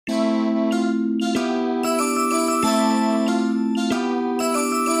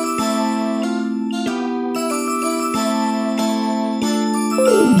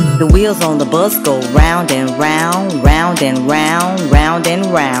The wheels on the bus go round and round, round and round, round and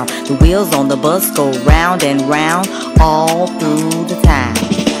round. The wheels on the bus go round and round all through the town.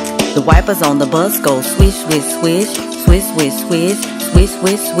 The wipers on the bus go swish, swish, swish, swish, swish, swish, swish,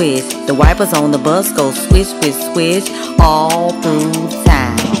 swish, swish. The wipers on the bus go swish, swish, swish all through the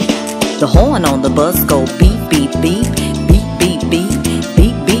town. The horn on the bus go beep, beep, beep, beep, beep, beep,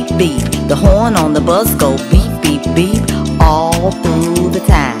 beep, beep, beep. The horn on the bus go beep, beep, beep all through the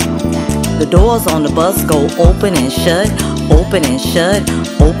town. The doors on the bus go open and shut, open and shut,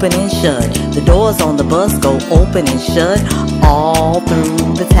 open and shut. The doors on the bus go open and shut all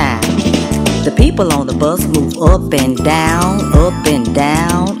through the town. The people on the bus move up and down, up and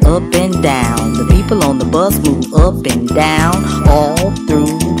down, up and down. The people on the bus move up and down all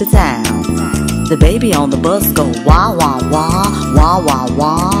through the town. The baby on the bus go wah, wah, wah, wah, wah,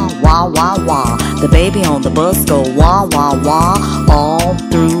 wah, wah, wah, wah. The baby on the bus go wah, wah, wah all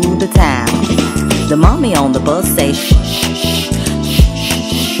through the town. The mommy on the bus say shh, shh, shh,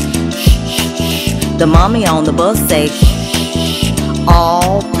 shh, shh, shh. The mommy on the bus say shh, shh,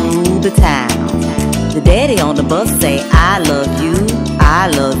 all through the town. The daddy on the bus say I love you, I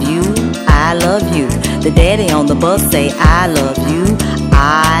love you, I love you. The daddy on the bus say I love you,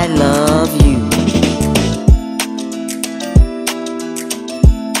 I love you.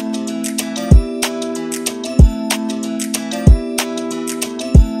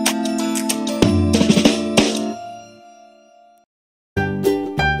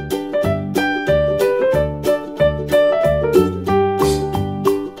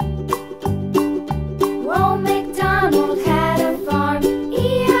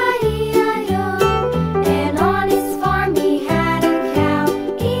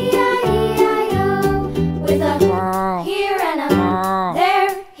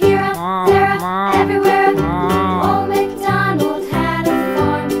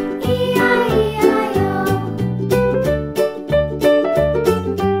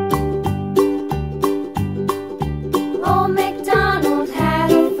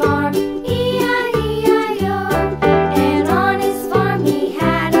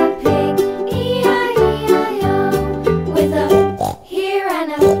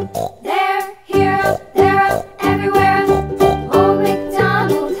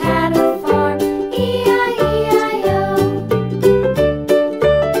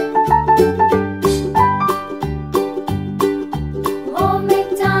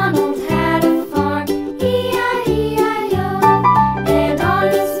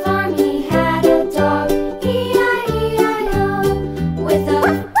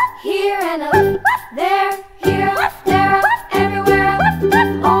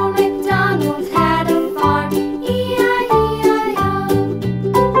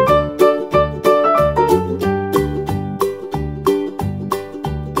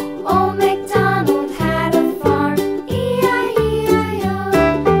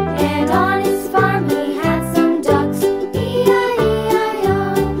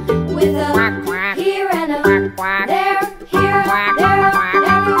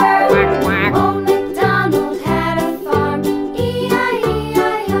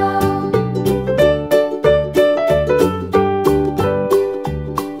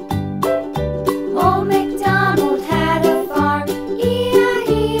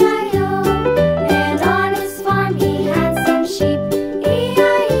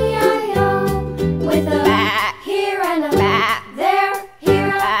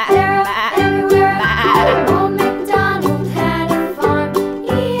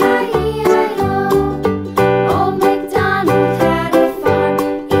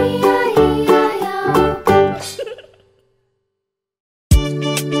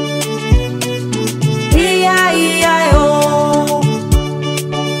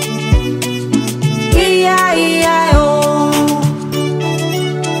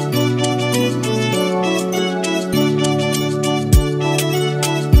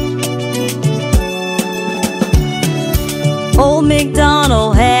 Old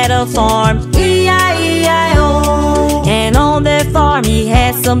MacDonald had a farm, E-I-E-I-O. And on that farm he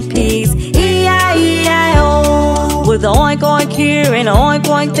had some pigs, E-I-E-I-O. With a oink oink here and a oink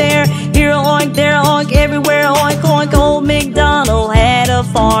oink there, here a oink, there a oink, everywhere a oink oink. Old MacDonald had a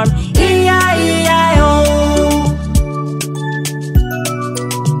farm, E-I-E-I-O.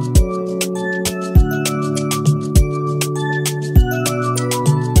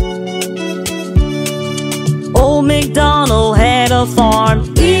 Old MacDonald had a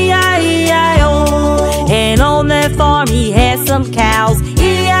farm, E-I-E-I-O. And on that farm he had some cows,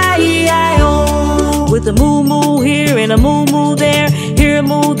 E-I-E-I-O. With a moo-moo here and a moo-moo there, here a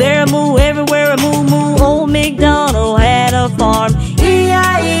moo, there a moo, everywhere a moo-moo. Old MacDonald had a farm,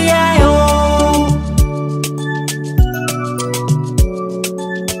 E-I-E-I-O.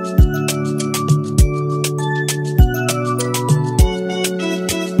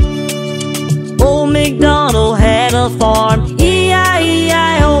 farm,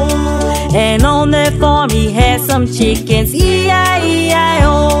 E-I-E-I-O. And on that farm he had some chickens,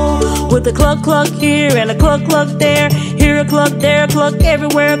 E-I-E-I-O. With a cluck cluck here and a cluck cluck there, here a cluck, there a cluck,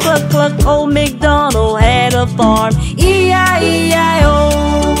 everywhere a cluck cluck. Old MacDonald had a farm, E-I-E-I-O.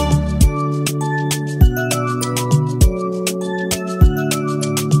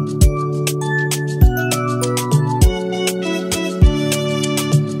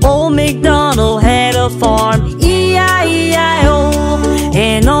 Old MacDonald had a farm, E-I-E-I-O.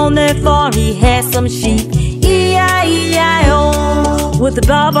 And on that farm he had some sheep, E-I-E-I-O. With a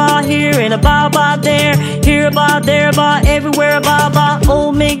ba-ba here and a ba-ba there, here a ba, there a ba, everywhere a ba-ba.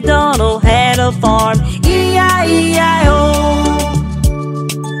 Old MacDonald had a farm, E-I-E-I-O.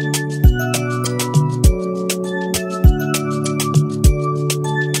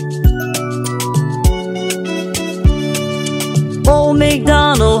 Old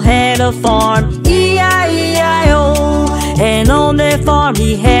MacDonald had a farm, E-I-E-I-O. And on that farm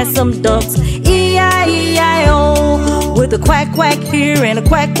he had some ducks, E-I-E-I-O. With a quack quack here and a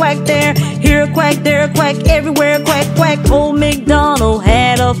quack quack there, here a quack, there a quack, everywhere a quack quack. Old MacDonald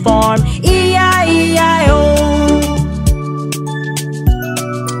had a farm, E-I-E-I-O.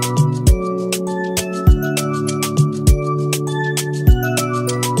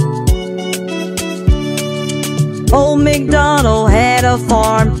 Old MacDonald had a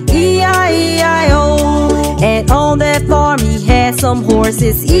farm, E-I-E-I-O. And on that farm he had some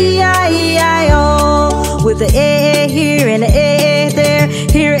horses, E-I-E-I-O. With a A here and a A there,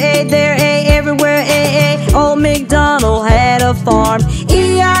 here A, there A, everywhere A. Old MacDonald had a farm,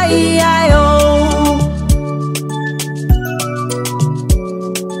 E-I-E-I-O.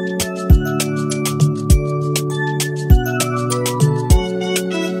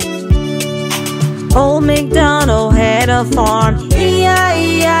 Old MacDonald had a farm,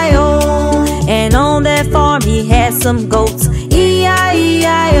 E-I-E-I-O. And on that farm he had some goats,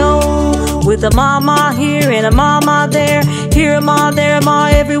 E-I-E-I-O. With a mama here and a mama there, here a ma, there a ma,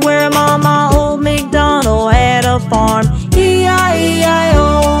 everywhere a mama. Old MacDonald had a farm, E-I-E-I-O.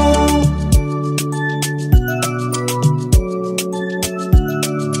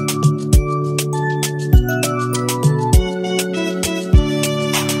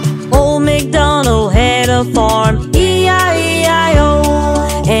 Old MacDonald had a farm, E-I-E-I-O.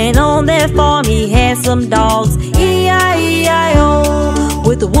 And on that farm he had some dogs, E-I-E-I-O.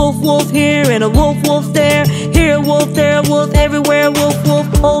 With a wolf wolf here and a wolf wolf there, here a wolf, there a wolf, everywhere a wolf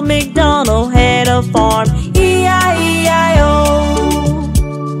wolf. Old MacDonald had a farm, E-I-E-I-O.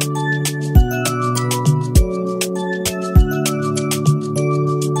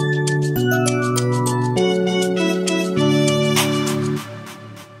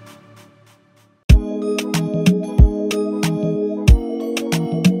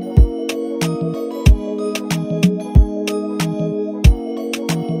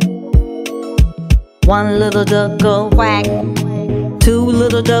 One little duck go quack, two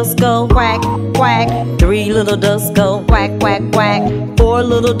little ducks go quack, quack. Three little ducks go quack, quack, quack. Four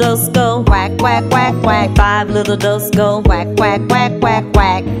little ducks go quack, quack, quack, quack. Five little ducks go quack, quack, quack, quack,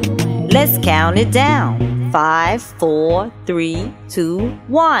 quack. Let's count it down. 5, 4, 3, 2,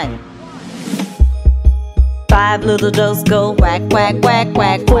 1. Five little ducks go quack, quack, quack,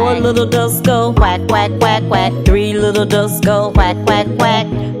 quack. Four little ducks go quack, quack, quack, quack. Three little ducks go quack, quack, quack.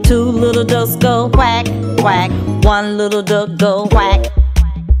 Two little ducks go quack, quack. One little duck go quack.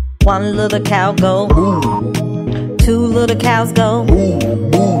 One little cow go moo. Two little cows go moo,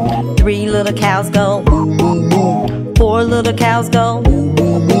 moo. Three little cows go moo, moo, moo. Four little cows go moo,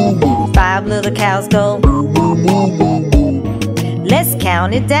 moo, moo, moo. Five little cows go moo, moo, moo, moo, moo. Let's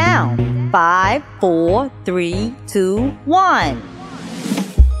count it down. 5, 4, 3, 2, 1.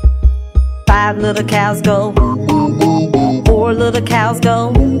 Five little cows go, four little cows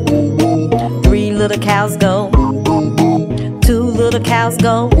go, three little cows go, two little cows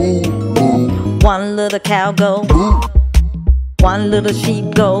go, one little cow go, one little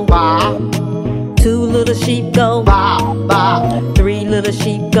sheep go, two little sheep go, three little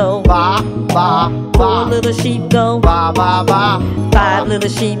sheep go, four little sheep go, five little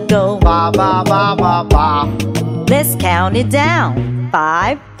sheep go. Let's count it down.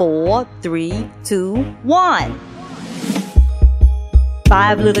 5, 4, 3, 2, 1.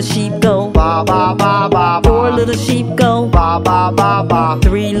 Five little sheep go, four little sheep go,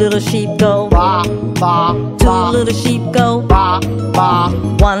 three little sheep go, two little sheep go,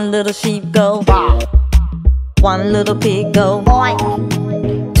 one little sheep go, one little pig go,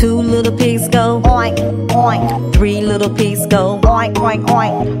 two little pigs go, three little pigs go,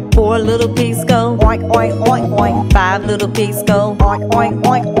 four little pigs go, five little pigs go.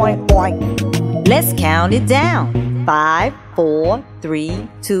 Let's count it down. 5, 4, 3,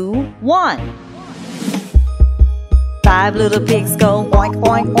 2, 1. 5 little pigs go oink,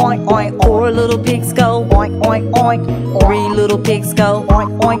 oink, oink, oink. 4 little pigs go oink, oink, oink. 3 little pigs go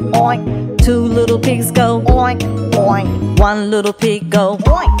oink, oink, oink. 2 little pigs go oink, oink. 1 little pig go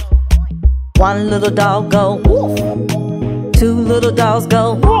oink. 1 little dog go woof. 2 little dogs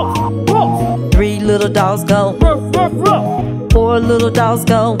go woof, woof. 3 little dogs go woof, woof, woof. 4 little dogs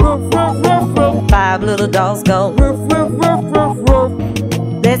go woof, woof, woof, woof. 5 little dogs go woof, woof, woof, woof, woof.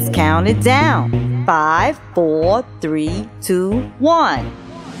 Let's count it down. 5, 4, 3, 2, 1.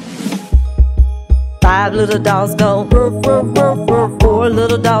 5 little dogs go woof, woof, woof, woof. 4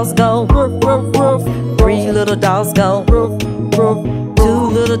 little dogs go woof, woof, woof. 3 little dogs go woof, woof. 2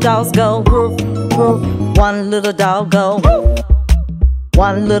 little dogs go woof, woof. 1 little dog go woof.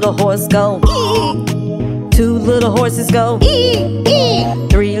 1 little horse go ee. 2 little horses go ee, ee.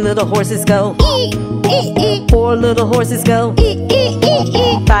 3 little horses go ee, ee, ee. 4 little horses go ee, ee, ee,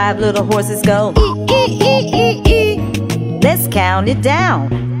 ee. 5 little horses go ee, ee, ee, ee, ee. Let's count it down.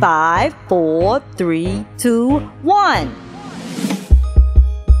 5, 4, 3, 2, 1.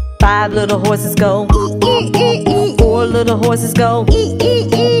 5 little horses go ee, ee, ee, ee. 4 little horses go ee, ee,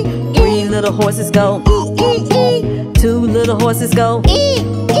 ee. 3 little horses go ee, ee, ee. 2 little horses go ee,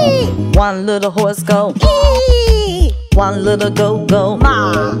 ee. 1 little horse go ee. 1 little goat go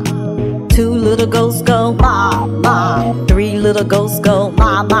ma. 2 little goats go ma, ma. 3 little goats go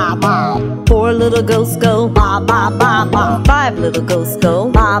ma, ma, ma. 4 little goats go ma, ma, ma, ma. 5 little goats go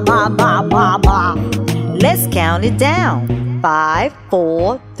ma, ma, ma, ma, ma. Let's count it down. 5,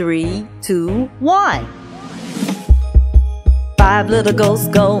 4, 3, 2, 1. 5 little goats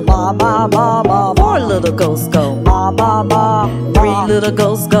go ma, ma, ma, ma. 4 little goats go ma, ma, ma. 3 little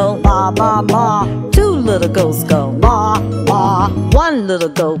goats go ma, ma, ma. 2 little goats go ma, ma. 1 little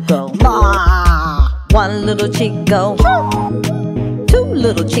goat go ma. 1 little chick go 2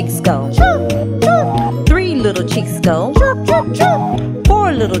 little chicks go 3 little chicks go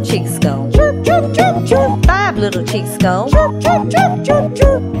 4 little chicks go 5 little chicks go.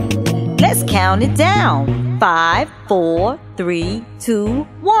 Let's count it down. 5, 4, 3, 2,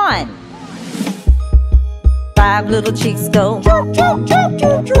 1. 5 little chicks go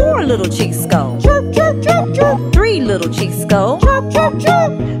 4 little chicks go 3 little chicks go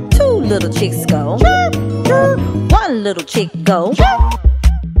 2 little chicks go 1 little chick go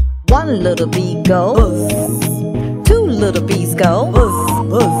 1 little bee go 2 little bees go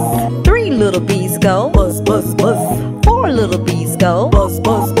 3 little bees go 4 little bees go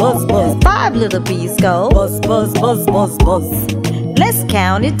 5 little bees go. Let's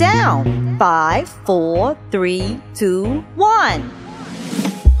count it down. 5, 4, 3, 2, 1.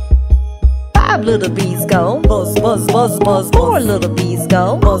 5 little bees go 4 little bees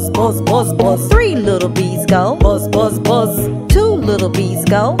go 3 little bees go 2 little bees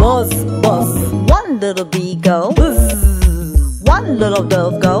go 1 little bee go 1 little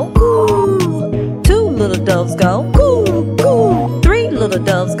dove go 2 little doves go 3 little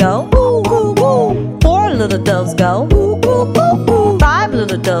doves go 4 little doves go 5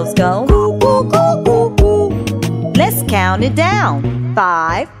 little doves go. Let's count it down.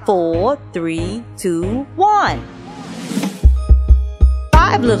 5, 4, 3, 2, 1.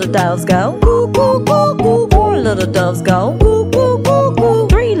 5 little doves go 4 little doves go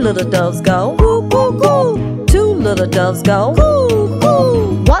 3 little doves go 2 little doves go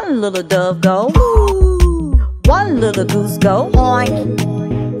 1 little dove go 1 little goose go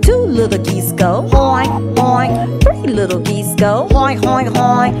 2 little geese go 3 little geese go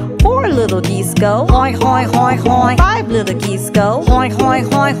 4 little geese go 5 little geese go.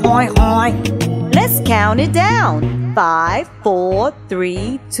 Let's count it down. 5, 4,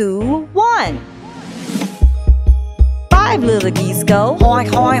 3, 2, 1. 5 little geese go 4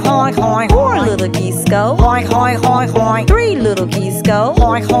 little geese go 3 little geese go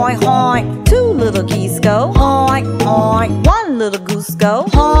 2 little geese go 1 little goose go.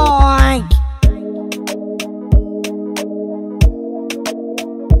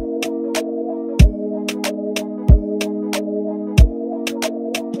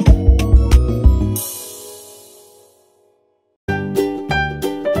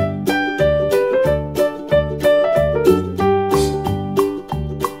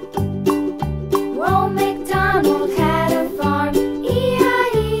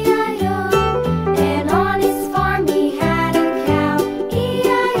 And on his farm he had a cow,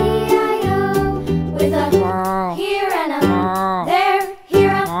 E-I-E-I-O.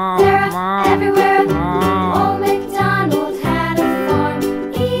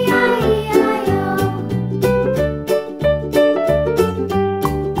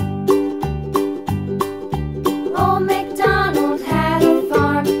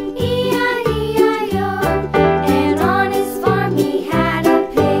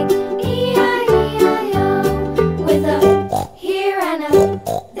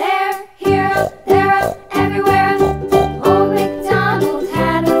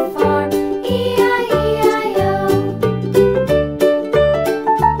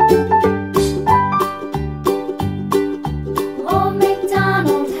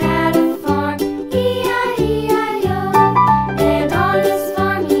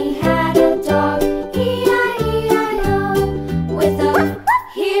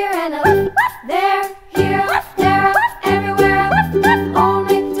 and a there, here, there, everywhere. Old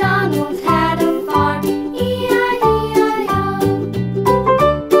MacDonald had a farm, E-I-E-I-O.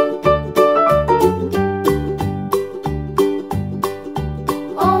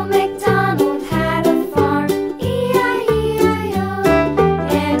 Old MacDonald had a farm, E-I-E-I-O.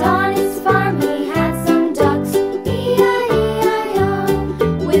 And on his farm he had some ducks, E-I-E-I-O.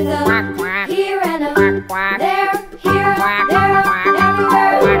 With a here and a there, here, there, everywhere.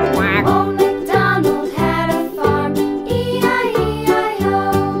 Old MacDonald had a farm, E-I-E-I-O.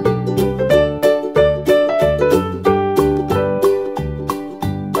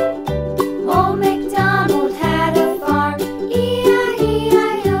 Old MacDonald had a farm,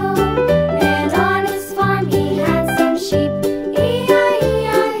 E-I-E-I-O. And on his farm he had some sheep,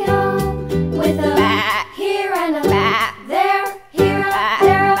 E-I-E-I-O. With a here and a there, here,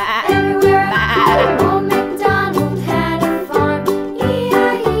 there, everywhere. Old MacDonald had a farm,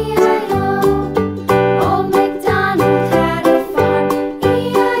 E-I-E-I-O. Old MacDonald had a farm,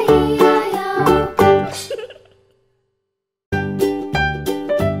 E-I-E-I-O.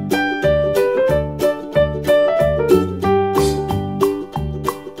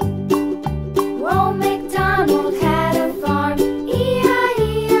 Old MacDonald had a farm,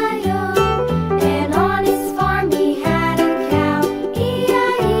 E-I-E-I-O. And on his farm he had a cow,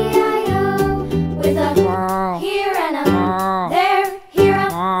 E-I-E-I-O. With a here and a there, here,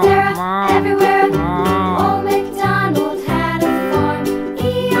 there, everywhere.